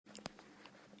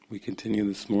We continue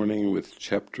this morning with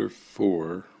Chapter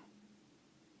 4,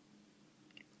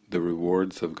 The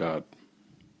Rewards of God.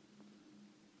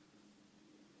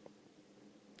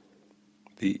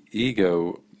 The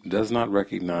ego does not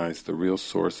recognize the real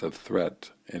source of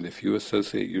threat, and if you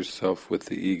associate yourself with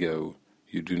the ego,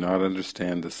 you do not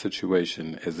understand the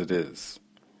situation as it is.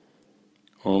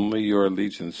 Only your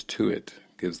allegiance to it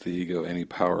gives the ego any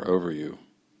power over you.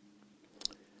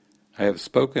 I have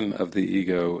spoken of the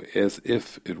ego as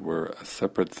if it were a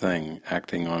separate thing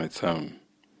acting on its own.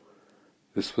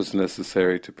 This was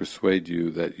necessary to persuade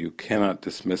you that you cannot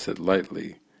dismiss it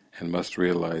lightly and must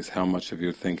realize how much of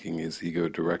your thinking is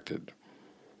ego-directed.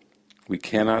 We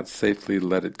cannot safely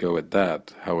let it go at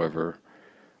that, however,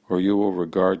 or you will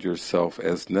regard yourself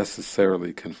as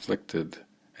necessarily conflicted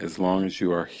as long as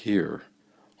you are here,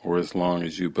 or as long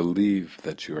as you believe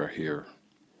that you are here.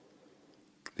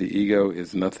 The ego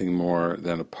is nothing more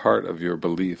than a part of your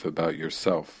belief about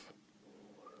yourself.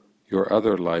 Your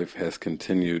other life has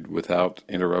continued without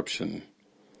interruption,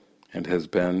 and has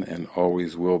been and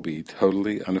always will be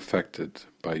totally unaffected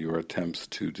by your attempts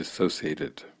to dissociate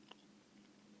it.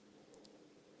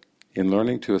 In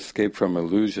learning to escape from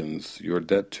illusions, your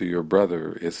debt to your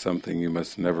brother is something you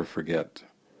must never forget.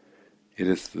 It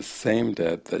is the same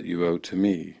debt that you owe to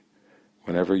me.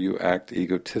 Whenever you act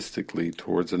egotistically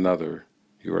towards another,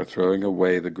 you are throwing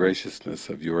away the graciousness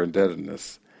of your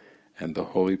indebtedness and the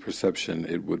holy perception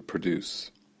it would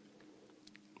produce.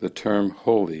 The term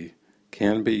holy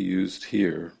can be used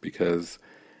here because,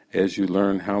 as you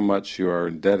learn how much you are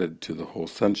indebted to the whole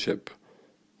sonship,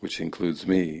 which includes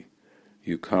me,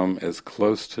 you come as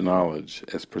close to knowledge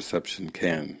as perception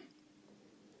can.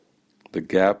 The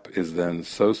gap is then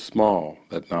so small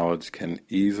that knowledge can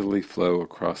easily flow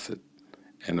across it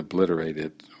and obliterate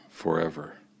it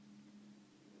forever.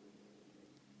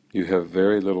 You have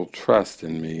very little trust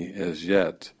in me as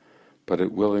yet, but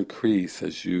it will increase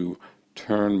as you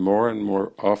turn more and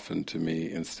more often to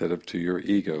me instead of to your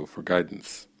ego for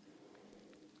guidance.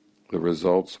 The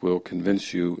results will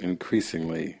convince you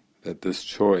increasingly that this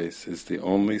choice is the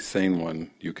only sane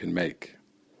one you can make.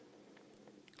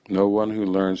 No one who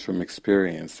learns from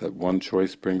experience that one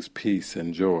choice brings peace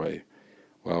and joy,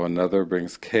 while another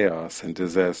brings chaos and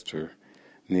disaster,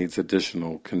 needs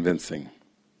additional convincing.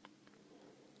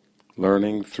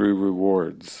 Learning through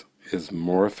rewards is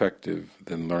more effective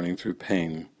than learning through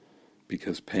pain,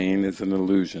 because pain is an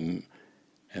illusion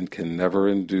and can never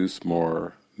induce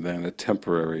more than a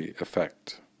temporary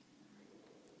effect.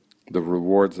 The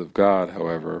rewards of God,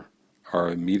 however, are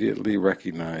immediately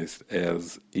recognized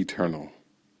as eternal.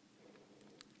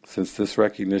 Since this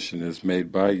recognition is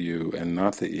made by you and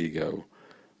not the ego,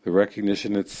 the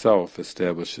recognition itself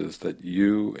establishes that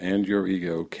you and your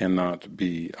ego cannot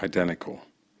be identical.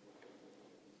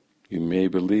 You may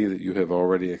believe that you have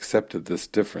already accepted this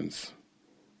difference,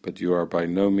 but you are by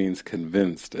no means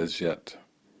convinced as yet.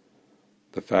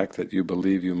 The fact that you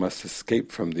believe you must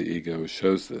escape from the ego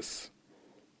shows this,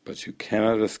 but you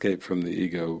cannot escape from the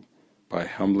ego by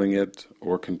humbling it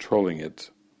or controlling it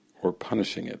or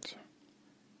punishing it.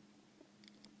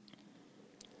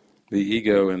 The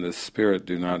ego and the spirit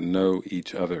do not know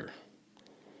each other.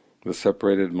 The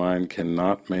separated mind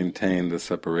cannot maintain the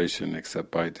separation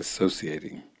except by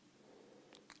dissociating.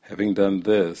 Having done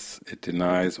this, it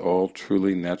denies all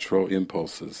truly natural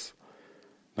impulses,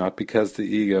 not because the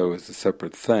ego is a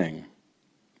separate thing,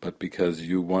 but because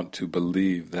you want to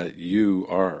believe that you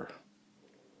are.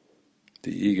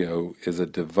 The ego is a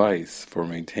device for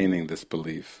maintaining this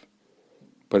belief,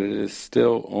 but it is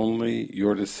still only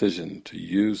your decision to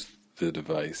use the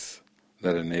device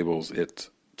that enables it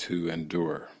to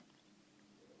endure.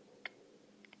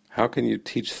 How can you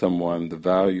teach someone the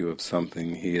value of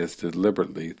something he has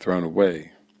deliberately thrown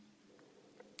away?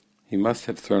 He must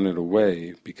have thrown it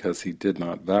away because he did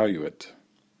not value it.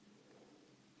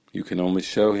 You can only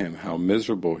show him how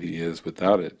miserable he is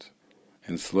without it,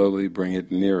 and slowly bring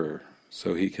it nearer,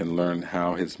 so he can learn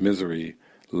how his misery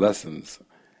lessens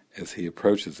as he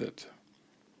approaches it.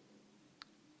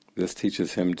 This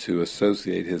teaches him to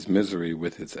associate his misery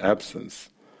with its absence,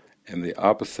 and the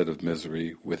opposite of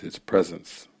misery with its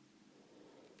presence.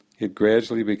 It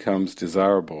gradually becomes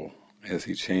desirable as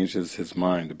he changes his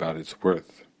mind about its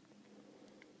worth.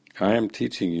 I am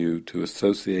teaching you to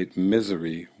associate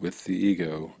misery with the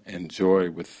ego and joy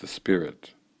with the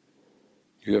spirit.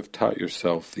 You have taught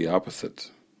yourself the opposite.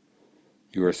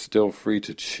 You are still free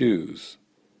to choose,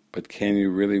 but can you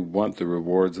really want the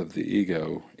rewards of the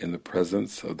ego in the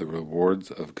presence of the rewards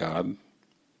of God?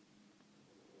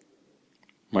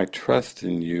 My trust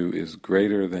in you is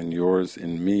greater than yours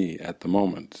in me at the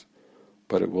moment,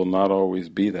 but it will not always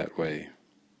be that way.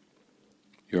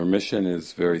 Your mission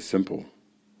is very simple.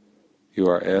 You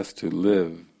are asked to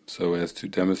live so as to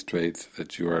demonstrate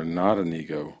that you are not an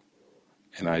ego,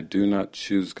 and I do not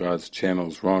choose God's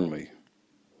channels wrongly.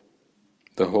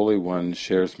 The Holy One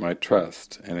shares my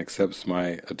trust and accepts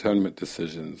my atonement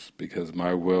decisions because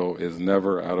my will is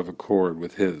never out of accord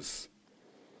with His.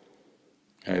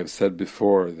 I have said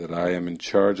before that I am in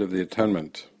charge of the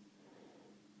atonement.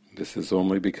 This is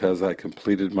only because I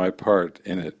completed my part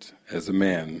in it as a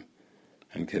man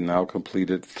and can now complete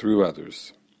it through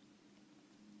others.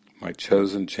 My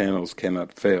chosen channels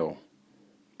cannot fail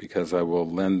because I will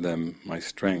lend them my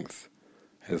strength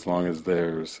as long as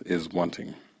theirs is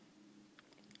wanting.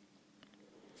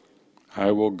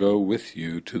 I will go with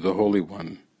you to the Holy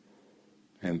One,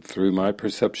 and through my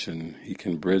perception He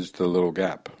can bridge the little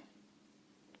gap.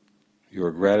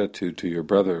 Your gratitude to your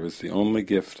brother is the only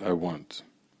gift I want.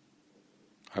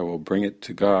 I will bring it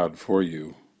to God for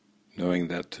you, knowing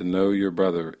that to know your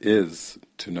brother is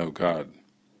to know God.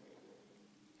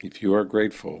 If you are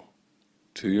grateful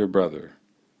to your brother,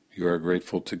 you are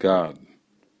grateful to God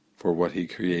for what He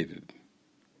created.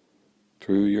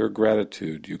 Through your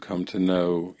gratitude you come to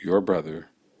know your brother,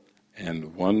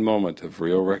 and one moment of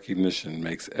real recognition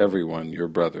makes everyone your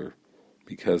brother,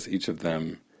 because each of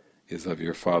them is of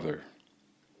your Father.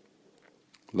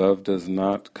 Love does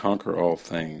not conquer all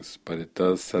things, but it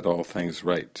does set all things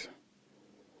right.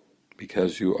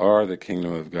 Because you are the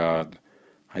kingdom of God,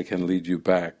 I can lead you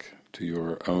back to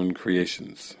your own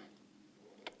creations.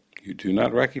 You do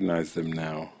not recognize them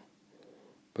now,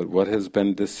 but what has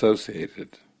been dissociated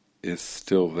is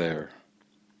still there.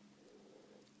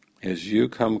 As you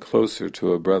come closer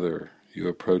to a brother, you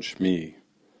approach me,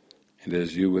 and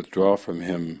as you withdraw from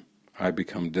him, I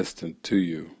become distant to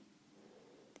you.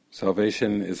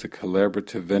 Salvation is a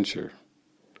collaborative venture.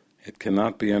 It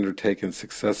cannot be undertaken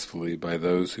successfully by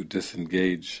those who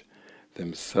disengage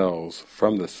themselves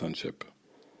from the sonship,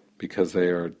 because they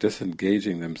are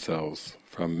disengaging themselves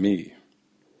from me.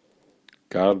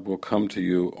 God will come to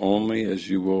you only as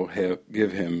you will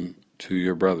give Him to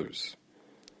your brothers.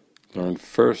 Learn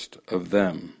first of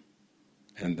them,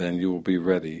 and then you will be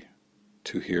ready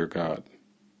to hear God.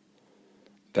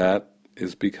 That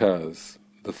is because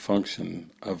the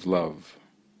function of love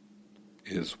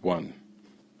is one.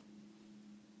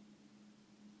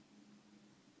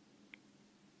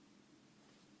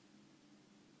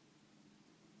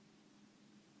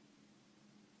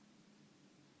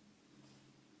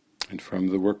 And from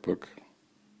the workbook,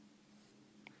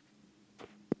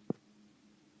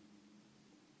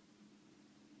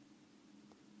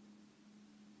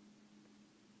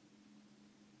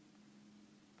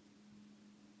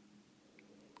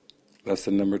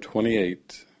 lesson number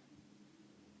 28.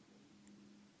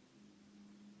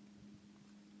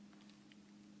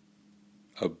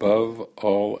 Above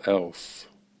all else,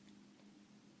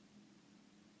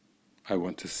 I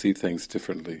want to see things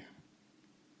differently.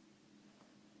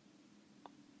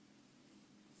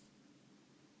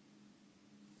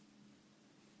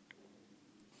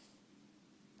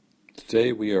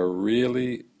 Today we are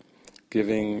really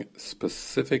giving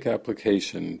specific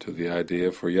application to the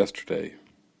idea for yesterday.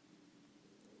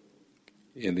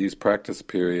 In these practice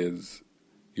periods,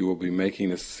 you will be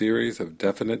making a series of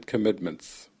definite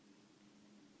commitments.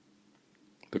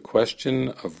 The question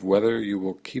of whether you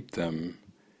will keep them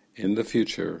in the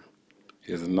future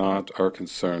is not our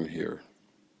concern here.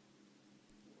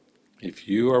 If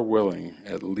you are willing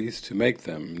at least to make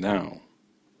them now,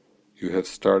 you have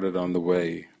started on the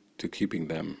way to keeping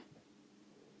them.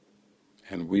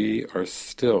 And we are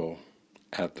still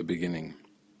at the beginning.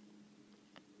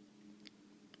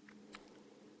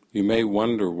 You may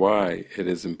wonder why it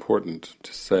is important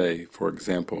to say, for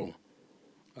example,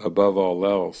 above all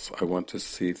else, I want to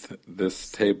see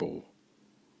this table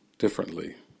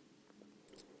differently.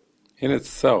 In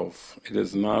itself, it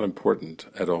is not important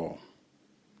at all.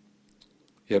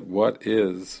 Yet what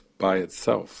is by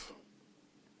itself?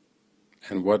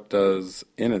 And what does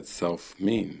in itself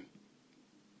mean?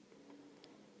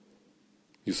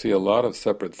 You see a lot of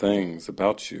separate things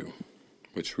about you,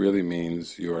 which really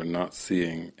means you are not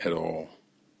seeing at all.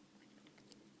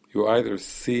 You either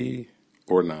see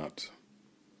or not.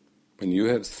 When you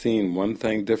have seen one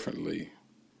thing differently,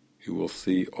 you will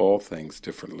see all things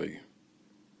differently.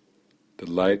 The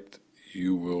light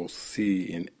you will see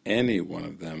in any one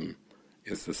of them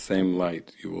is the same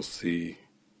light you will see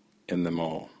in them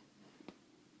all.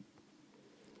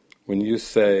 When you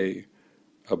say,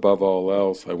 above all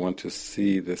else, I want to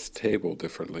see this table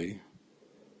differently,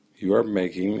 you are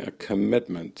making a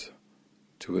commitment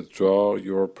to withdraw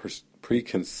your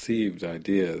preconceived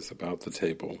ideas about the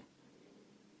table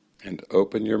and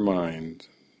open your mind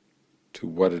to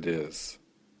what it is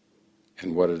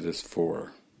and what it is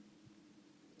for.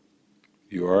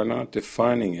 You are not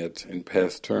defining it in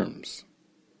past terms.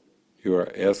 You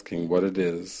are asking what it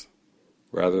is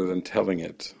rather than telling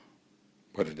it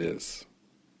what it is.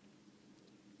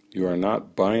 You are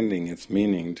not binding its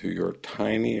meaning to your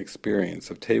tiny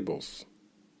experience of tables,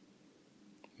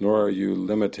 nor are you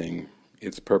limiting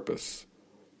its purpose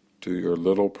to your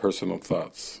little personal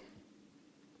thoughts.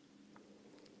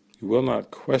 You will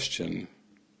not question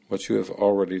what you have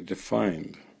already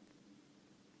defined.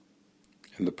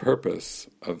 And the purpose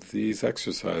of these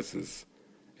exercises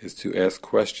is to ask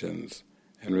questions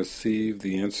and receive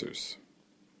the answers.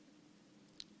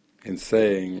 In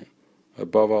saying,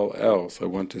 above all else, I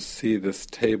want to see this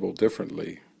table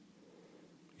differently,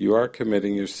 you are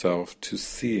committing yourself to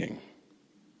seeing.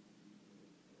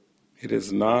 It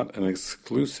is not an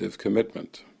exclusive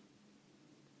commitment.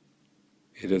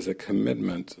 It is a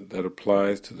commitment that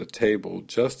applies to the table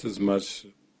just as much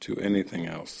to anything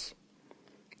else,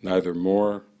 neither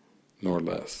more nor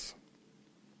less.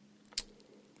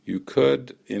 You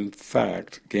could, in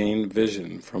fact, gain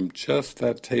vision from just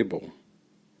that table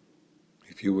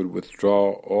if you would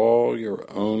withdraw all your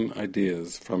own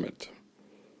ideas from it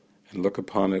and look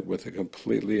upon it with a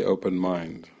completely open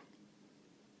mind.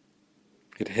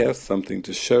 It has something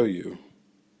to show you,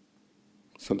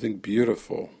 something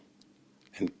beautiful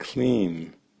and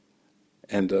clean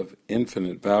and of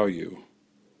infinite value,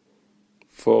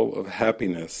 full of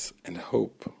happiness and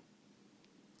hope.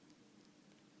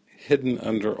 Hidden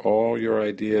under all your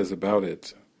ideas about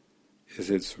it is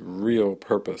its real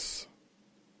purpose,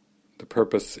 the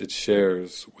purpose it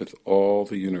shares with all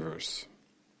the universe.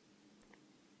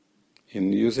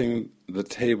 In using the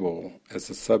table as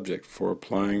a subject for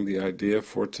applying the idea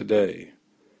for today,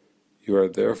 you are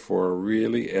therefore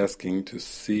really asking to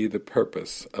see the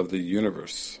purpose of the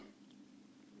universe.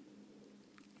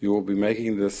 You will be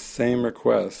making this same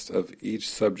request of each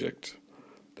subject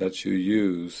that you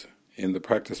use in the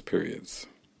practice periods.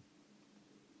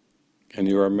 And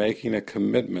you are making a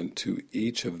commitment to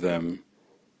each of them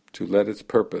to let its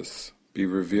purpose be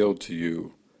revealed to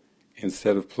you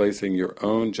instead of placing your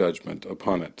own judgment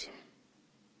upon it.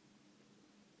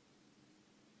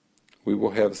 We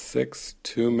will have 6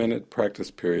 2-minute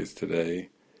practice periods today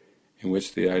in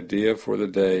which the idea for the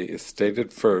day is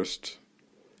stated first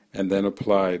and then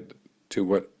applied to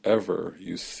whatever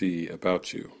you see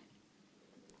about you.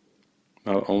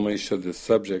 Not only should the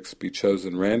subjects be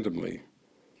chosen randomly,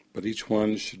 but each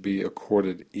one should be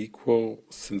accorded equal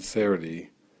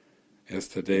sincerity as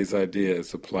today's idea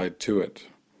is applied to it,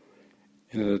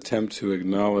 in an attempt to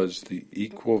acknowledge the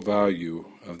equal value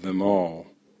of them all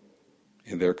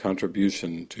in their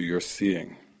contribution to your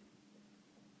seeing.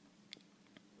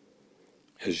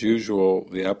 As usual,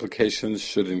 the applications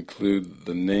should include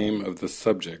the name of the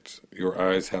subject your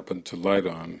eyes happen to light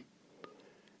on,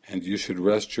 and you should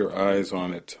rest your eyes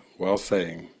on it while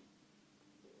saying,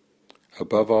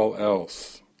 above all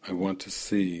else, I want to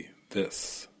see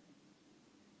this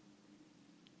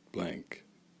blank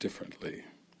differently.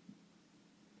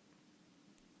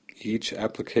 Each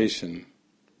application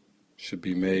should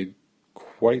be made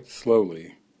quite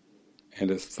slowly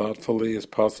and as thoughtfully as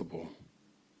possible.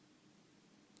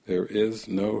 There is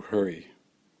no hurry.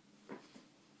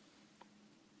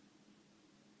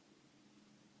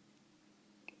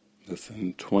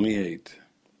 Lesson 28.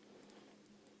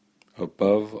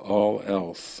 Above all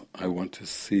else, I want to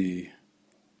see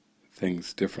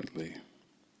things differently.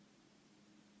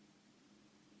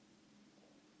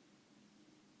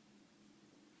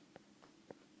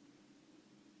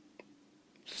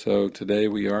 So today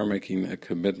we are making a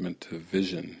commitment to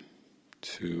vision,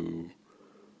 to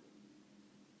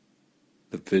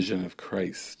the vision of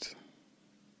Christ,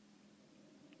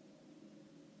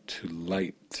 to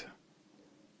light,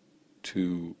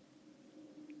 to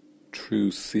true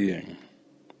seeing.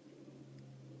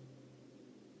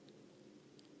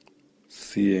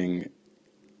 Seeing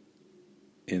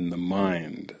in the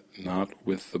mind, not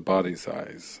with the body's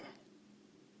eyes,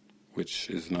 which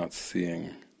is not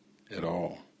seeing at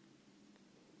all.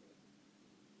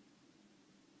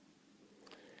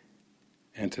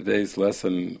 And today's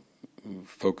lesson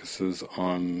focuses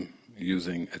on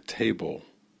using a table.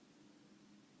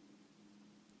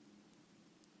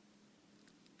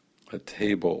 A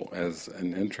table as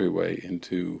an entryway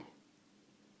into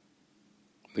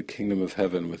the kingdom of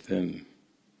heaven within.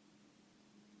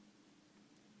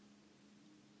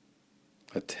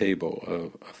 A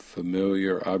table, a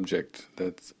familiar object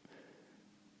that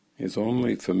is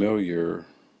only familiar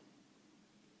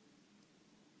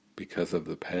because of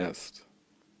the past.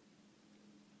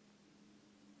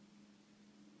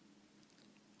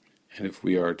 And if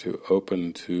we are to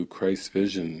open to Christ's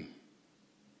vision,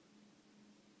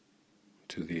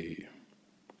 to the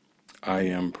I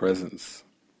Am presence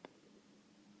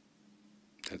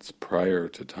that's prior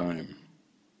to time,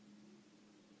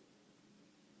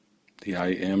 the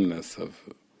I Amness of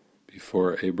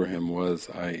before Abraham was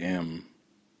I Am,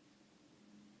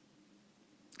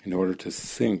 in order to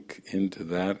sink into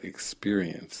that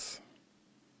experience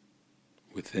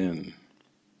within,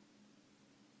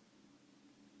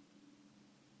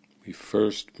 we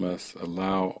first must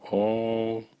allow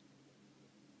all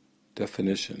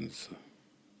definitions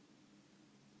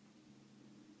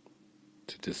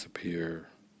to disappear.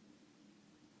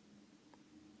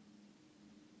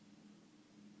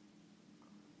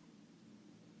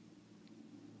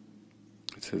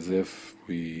 It's as if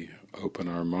we open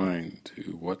our mind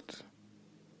to what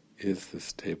is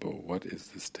this table? What is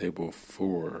this table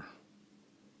for?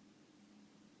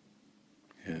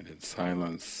 And in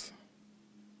silence,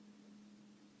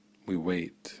 we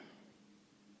wait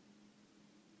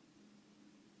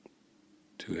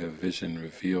to have vision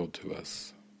revealed to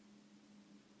us,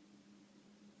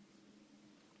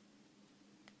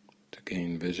 to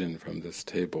gain vision from this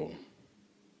table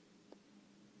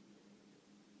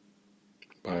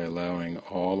by allowing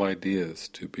all ideas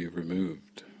to be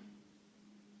removed,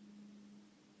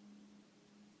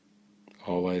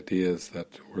 all ideas that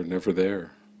were never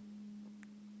there.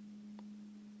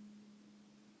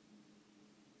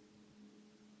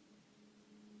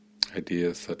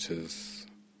 Ideas such as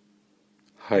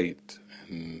height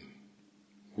and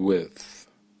width,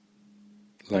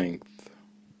 length,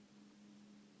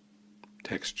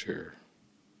 texture,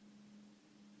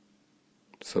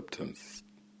 substance,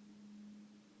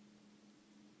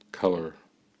 color,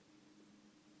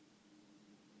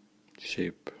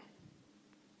 shape.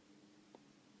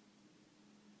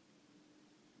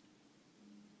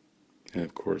 And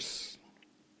of course,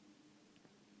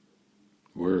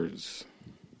 words.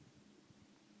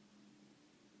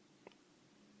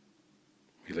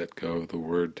 We let go of the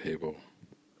word table.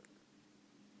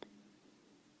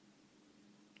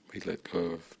 We let go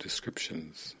of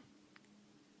descriptions.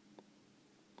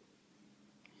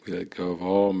 We let go of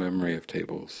all memory of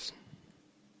tables.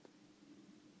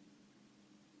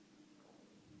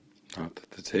 Not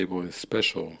that the table is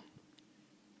special,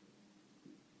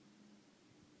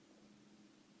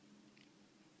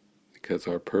 because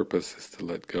our purpose is to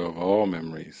let go of all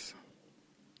memories,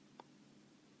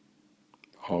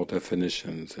 all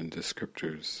definitions and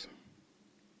descriptors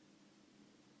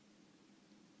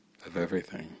of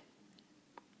everything.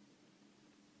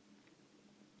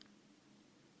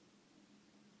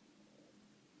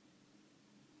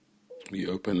 We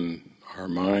open our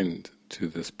mind to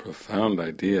this profound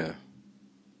idea.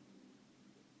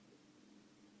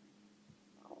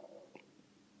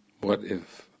 What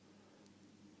if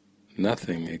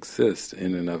nothing exists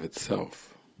in and of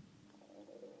itself?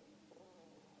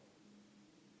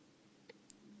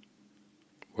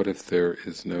 What if there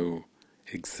is no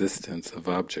existence of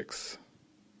objects?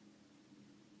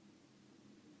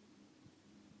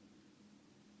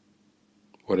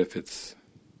 What if it's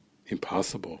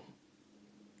impossible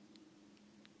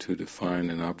to define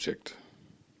an object?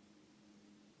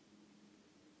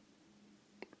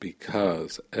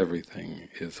 Because everything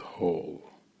is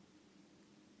whole.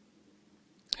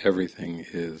 Everything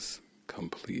is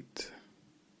complete.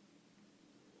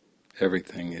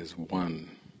 Everything is one.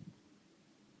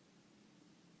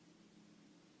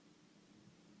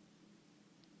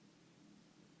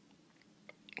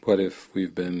 What if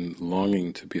we've been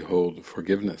longing to behold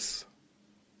forgiveness,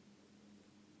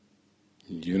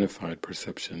 unified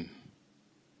perception,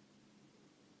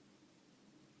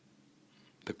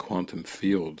 the quantum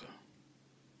field,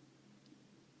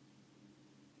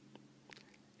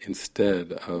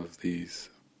 instead of these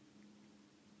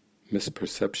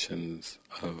misperceptions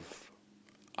of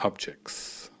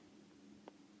objects,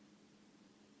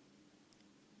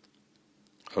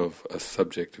 of a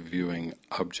subject viewing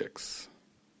objects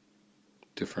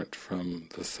different from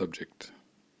the subject.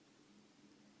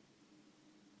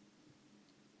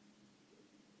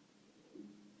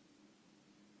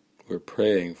 We're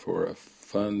praying for a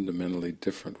fundamentally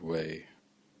different way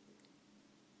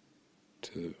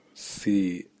to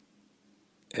see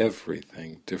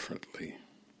everything differently.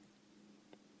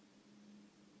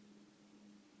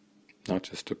 Not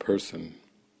just a person,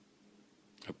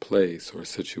 a place or a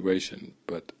situation,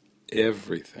 but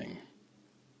everything.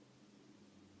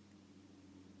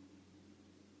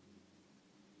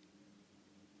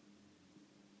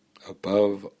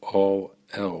 Above all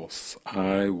else,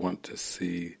 I want to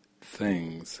see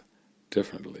things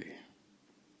differently.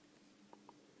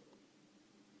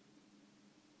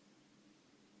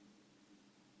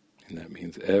 And that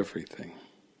means everything.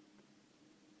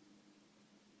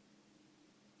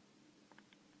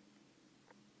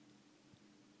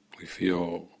 We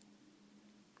feel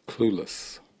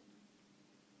clueless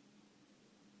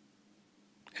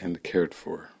and cared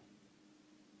for.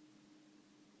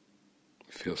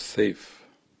 We feel safe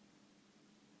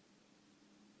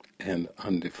and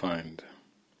undefined.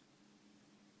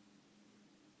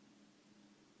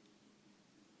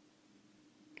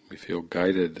 We feel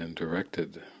guided and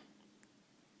directed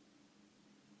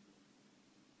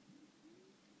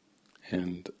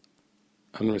and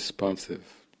unresponsive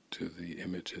to the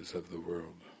images of the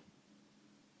world.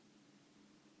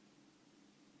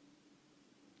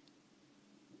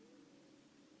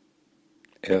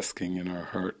 Asking in our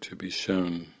heart to be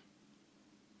shown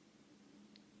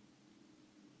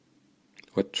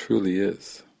what truly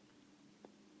is.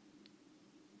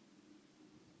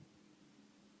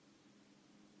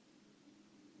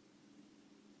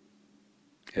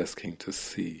 Asking to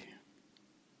see.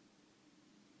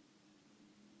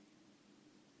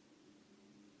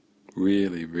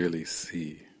 Really, really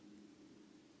see.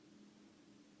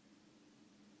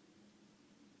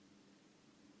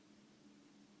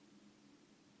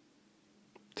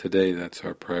 Today, that's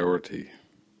our priority.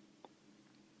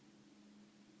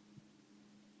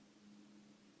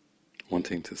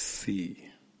 Wanting to see.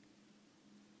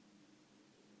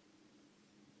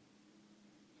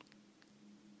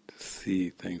 To see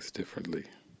things differently.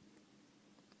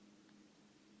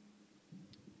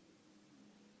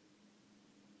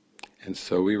 And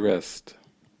so we rest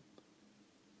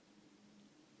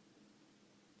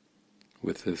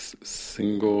with this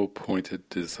single-pointed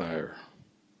desire.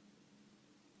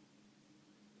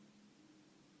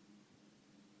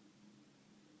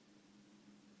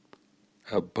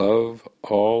 Above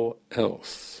all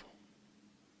else,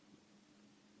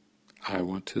 I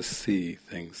want to see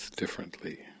things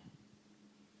differently.